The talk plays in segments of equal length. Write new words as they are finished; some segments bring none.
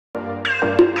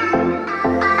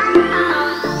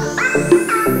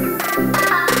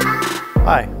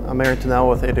Hi, I'm Aaron Tennell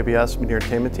with AWS Media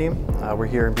Entertainment Team. We're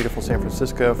here in beautiful San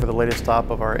Francisco for the latest stop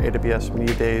of our AWS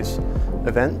Media Days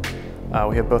event.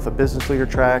 We have both a business leader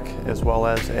track as well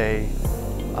as a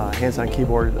hands-on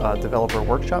keyboard developer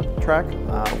workshop track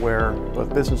where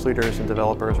both business leaders and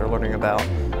developers are learning about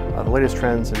the latest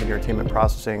trends in media entertainment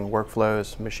processing,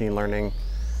 workflows, machine learning,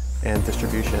 and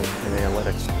distribution and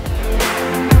analytics.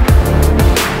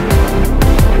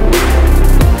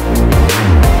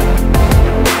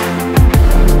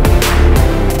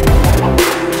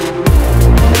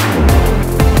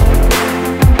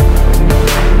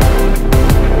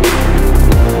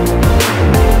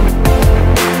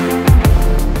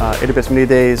 AWS Media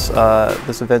Days,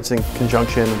 this event's in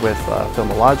conjunction with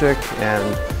Filmologic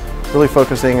and really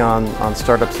focusing on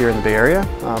startups here in the Bay Area,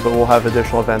 but we'll have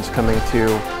additional events coming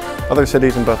to other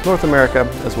cities in both North America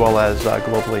as well as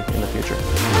globally in the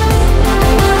future.